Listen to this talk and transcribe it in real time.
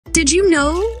Did you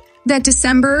know that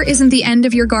December isn't the end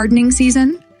of your gardening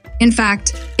season? In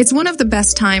fact, it's one of the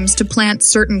best times to plant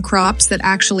certain crops that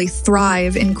actually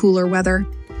thrive in cooler weather.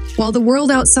 While the world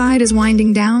outside is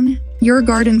winding down, your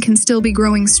garden can still be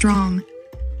growing strong.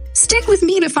 Stick with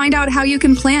me to find out how you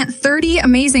can plant 30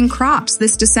 amazing crops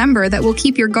this December that will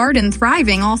keep your garden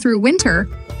thriving all through winter.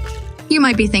 You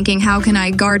might be thinking, how can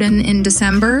I garden in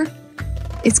December?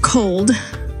 It's cold,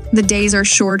 the days are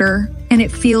shorter, and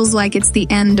it feels like it's the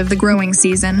end of the growing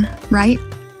season, right?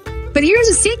 But here's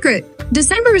a secret.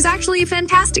 December is actually a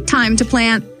fantastic time to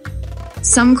plant.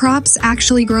 Some crops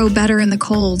actually grow better in the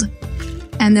cold,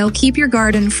 and they'll keep your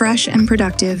garden fresh and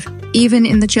productive, even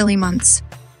in the chilly months.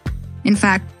 In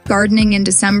fact, gardening in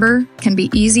December can be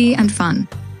easy and fun.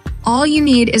 All you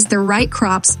need is the right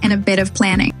crops and a bit of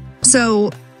planning.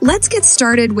 So, let's get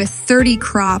started with 30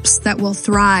 crops that will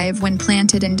thrive when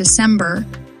planted in December.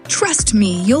 Trust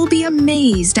me, you'll be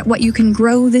amazed at what you can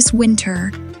grow this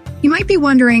winter. You might be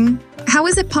wondering, how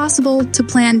is it possible to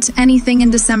plant anything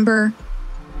in December?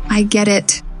 I get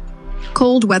it.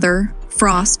 Cold weather,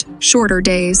 frost, shorter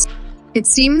days. It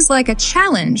seems like a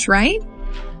challenge, right?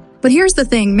 But here's the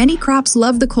thing, many crops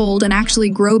love the cold and actually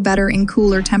grow better in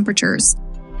cooler temperatures.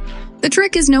 The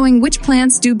trick is knowing which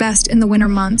plants do best in the winter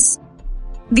months.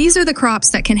 These are the crops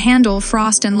that can handle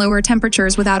frost and lower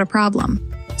temperatures without a problem.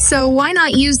 So why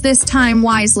not use this time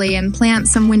wisely and plant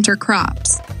some winter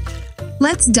crops?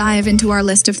 Let's dive into our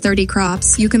list of 30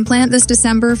 crops you can plant this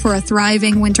December for a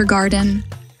thriving winter garden.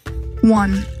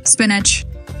 1. Spinach.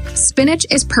 Spinach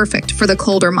is perfect for the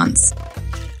colder months.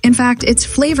 In fact, its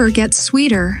flavor gets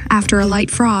sweeter after a light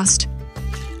frost.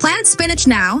 Plant spinach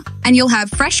now, and you'll have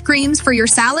fresh greens for your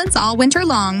salads all winter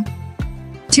long.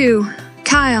 2.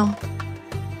 Kale.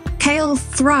 Kale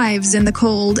thrives in the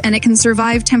cold, and it can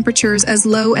survive temperatures as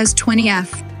low as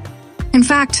 20°F. In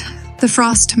fact, the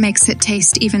frost makes it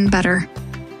taste even better.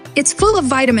 It's full of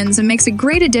vitamins and makes a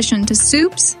great addition to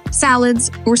soups, salads,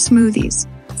 or smoothies.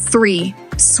 3.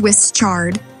 Swiss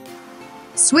chard.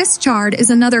 Swiss chard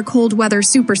is another cold weather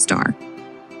superstar.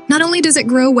 Not only does it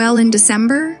grow well in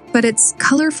December, but its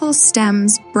colorful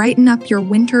stems brighten up your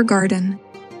winter garden.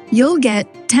 You'll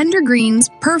get tender greens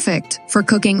perfect for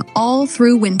cooking all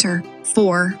through winter.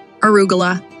 4.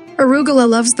 Arugula. Arugula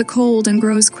loves the cold and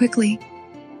grows quickly.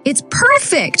 It's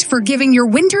perfect for giving your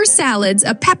winter salads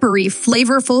a peppery,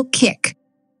 flavorful kick.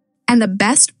 And the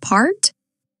best part?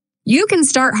 You can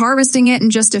start harvesting it in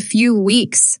just a few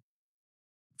weeks.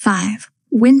 5.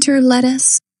 Winter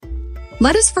lettuce.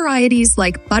 Lettuce varieties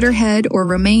like butterhead or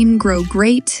romaine grow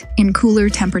great in cooler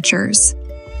temperatures.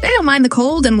 They don't mind the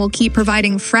cold and will keep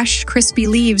providing fresh, crispy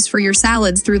leaves for your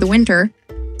salads through the winter.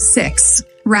 6.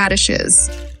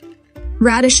 Radishes.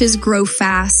 Radishes grow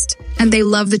fast, and they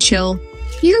love the chill.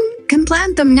 You can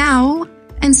plant them now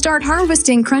and start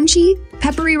harvesting crunchy,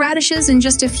 peppery radishes in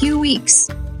just a few weeks.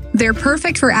 They're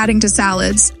perfect for adding to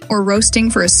salads or roasting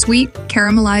for a sweet,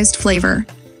 caramelized flavor.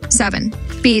 7.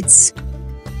 Beets.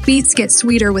 Beets get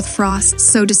sweeter with frost,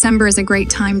 so December is a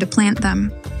great time to plant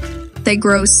them. They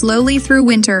grow slowly through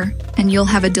winter, and you'll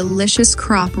have a delicious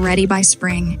crop ready by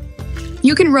spring.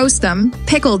 You can roast them,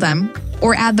 pickle them,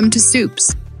 or add them to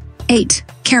soups. 8.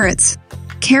 Carrots.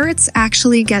 Carrots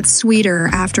actually get sweeter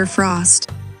after frost.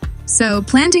 So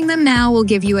planting them now will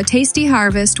give you a tasty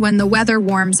harvest when the weather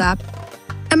warms up.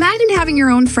 Imagine having your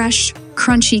own fresh,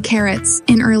 crunchy carrots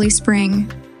in early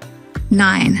spring.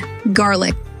 9.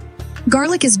 Garlic.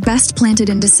 Garlic is best planted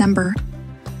in December.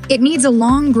 It needs a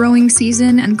long growing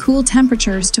season and cool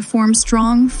temperatures to form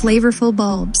strong, flavorful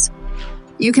bulbs.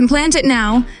 You can plant it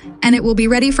now, and it will be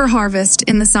ready for harvest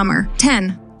in the summer.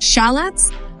 10.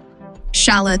 Shallots.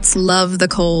 Shallots love the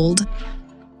cold.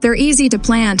 They're easy to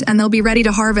plant, and they'll be ready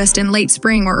to harvest in late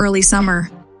spring or early summer.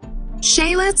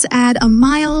 Shallots add a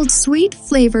mild, sweet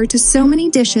flavor to so many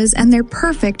dishes, and they're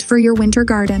perfect for your winter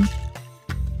garden.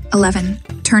 11.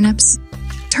 Turnips.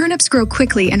 Turnips grow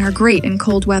quickly and are great in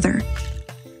cold weather.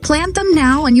 Plant them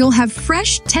now and you'll have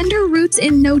fresh, tender roots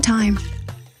in no time.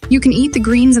 You can eat the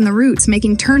greens and the roots,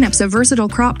 making turnips a versatile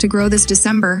crop to grow this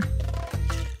December.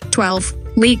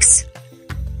 12. Leeks.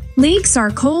 Leeks are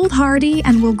cold hardy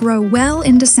and will grow well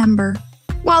in December.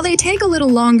 While they take a little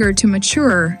longer to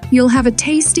mature, you'll have a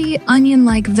tasty,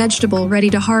 onion-like vegetable ready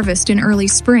to harvest in early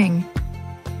spring.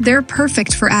 They're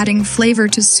perfect for adding flavor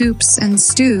to soups and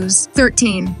stews.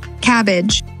 13.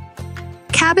 Cabbage.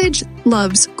 Cabbage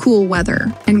loves cool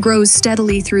weather and grows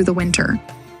steadily through the winter.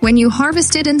 When you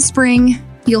harvest it in spring,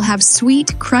 you'll have sweet,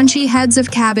 crunchy heads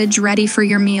of cabbage ready for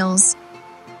your meals.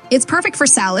 It's perfect for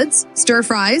salads,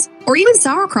 stir-fries, or even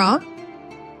sauerkraut.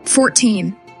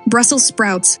 14. Brussels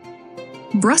sprouts.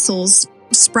 Brussels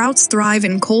sprouts thrive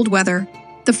in cold weather.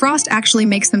 The frost actually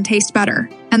makes them taste better,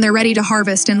 and they're ready to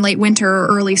harvest in late winter or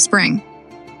early spring.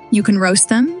 You can roast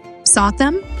them, saute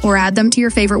them, or add them to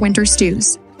your favorite winter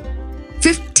stews.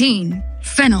 15.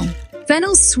 Fennel.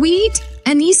 Fennel's sweet,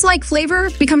 anise-like flavor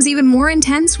becomes even more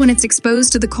intense when it's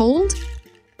exposed to the cold.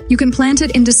 You can plant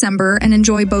it in December and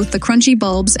enjoy both the crunchy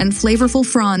bulbs and flavorful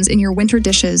fronds in your winter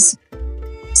dishes.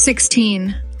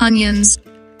 16. Onions.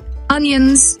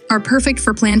 Onions are perfect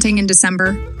for planting in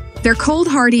December. They're cold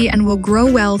hardy and will grow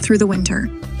well through the winter.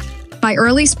 By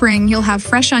early spring, you'll have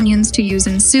fresh onions to use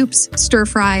in soups,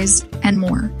 stir-fries, and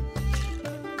more.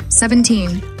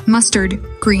 17. Mustard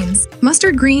greens.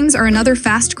 Mustard greens are another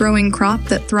fast-growing crop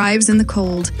that thrives in the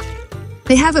cold.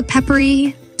 They have a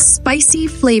peppery, spicy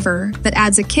flavor that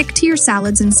adds a kick to your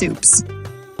salads and soups.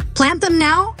 Plant them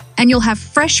now, and you'll have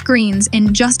fresh greens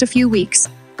in just a few weeks.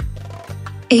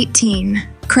 18.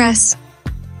 Cress.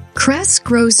 Cress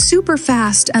grows super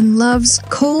fast and loves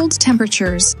cold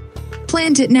temperatures.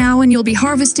 Plant it now and you'll be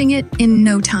harvesting it in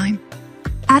no time.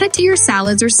 Add it to your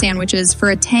salads or sandwiches for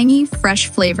a tangy, fresh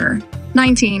flavor.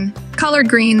 19. Collard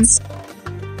greens.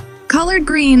 Collard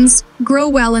greens grow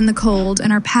well in the cold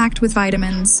and are packed with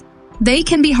vitamins. They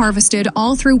can be harvested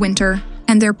all through winter,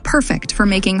 and they're perfect for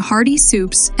making hearty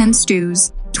soups and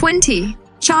stews. 20.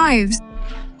 Chives.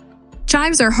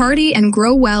 Chives are hardy and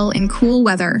grow well in cool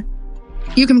weather.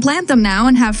 You can plant them now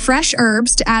and have fresh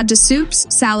herbs to add to soups,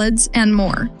 salads, and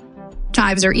more.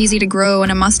 Chives are easy to grow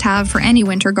and a must-have for any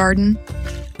winter garden.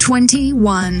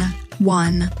 21.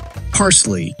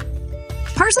 Parsley.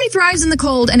 Parsley thrives in the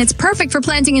cold and it's perfect for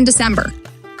planting in December.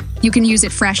 You can use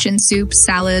it fresh in soups,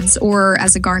 salads, or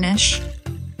as a garnish.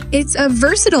 It's a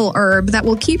versatile herb that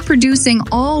will keep producing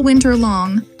all winter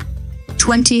long.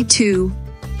 22.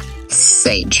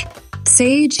 Sage.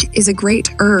 Sage is a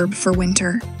great herb for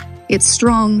winter. Its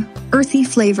strong, earthy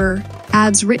flavor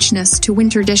adds richness to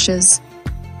winter dishes.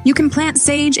 You can plant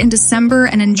sage in December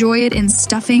and enjoy it in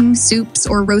stuffing, soups,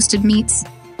 or roasted meats.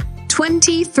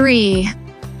 23.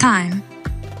 Thyme.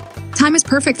 Thyme is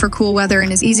perfect for cool weather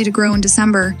and is easy to grow in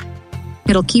December.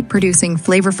 It'll keep producing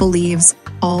flavorful leaves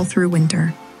all through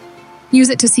winter. Use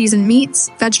it to season meats,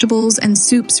 vegetables, and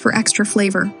soups for extra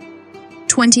flavor.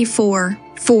 24.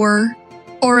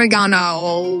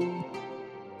 Oregano.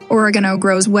 Oregano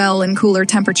grows well in cooler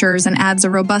temperatures and adds a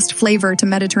robust flavor to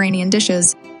Mediterranean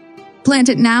dishes. Plant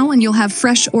it now and you'll have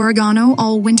fresh oregano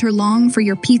all winter long for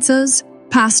your pizzas,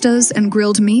 pastas, and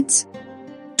grilled meats.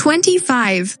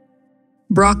 25.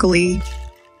 Broccoli.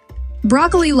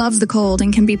 Broccoli loves the cold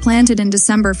and can be planted in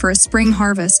December for a spring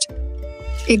harvest.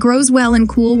 It grows well in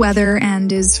cool weather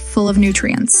and is full of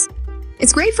nutrients.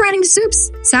 It's great for adding to soups,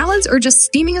 salads, or just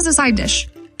steaming as a side dish.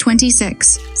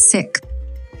 26.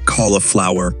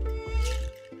 Cauliflower.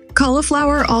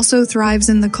 Cauliflower also thrives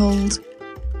in the cold.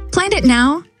 Plant it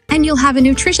now, and you'll have a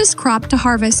nutritious crop to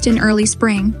harvest in early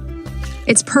spring.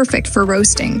 It's perfect for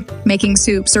roasting, making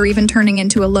soups, or even turning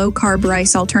into a low-carb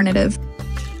rice alternative.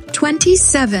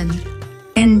 27.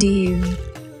 Endive.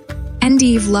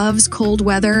 Endive loves cold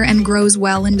weather and grows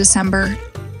well in December.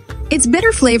 Its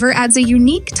bitter flavor adds a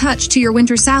unique touch to your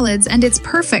winter salads, and it's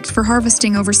perfect for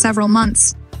harvesting over several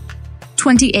months.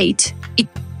 28.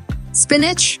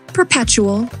 Spinach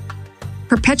perpetual.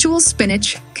 Perpetual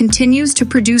spinach continues to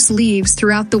produce leaves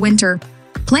throughout the winter.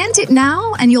 Plant it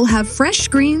now and you'll have fresh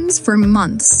greens for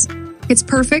months. It's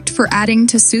perfect for adding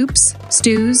to soups,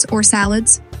 stews, or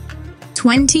salads.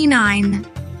 29.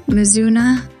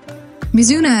 Mizuna.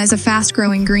 Mizuna is a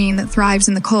fast-growing green that thrives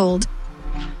in the cold.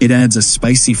 It adds a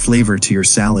spicy flavor to your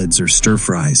salads or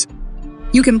stir-fries.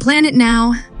 You can plant it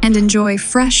now and enjoy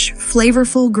fresh,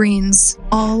 flavorful greens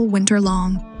all winter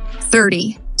long.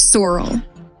 30. Sorrel.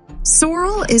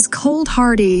 Sorrel is cold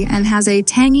hardy and has a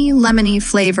tangy, lemony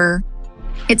flavor.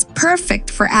 It's perfect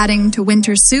for adding to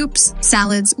winter soups,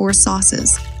 salads, or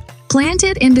sauces. Plant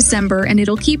it in December and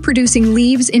it'll keep producing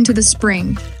leaves into the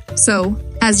spring. So,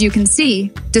 as you can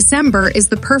see, December is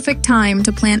the perfect time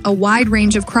to plant a wide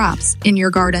range of crops in your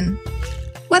garden.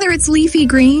 Whether it's leafy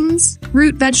greens,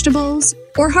 root vegetables,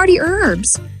 or hardy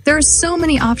herbs, there are so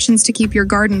many options to keep your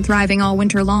garden thriving all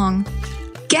winter long.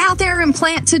 Get out there and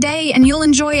plant today and you'll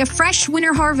enjoy a fresh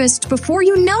winter harvest before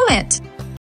you know it!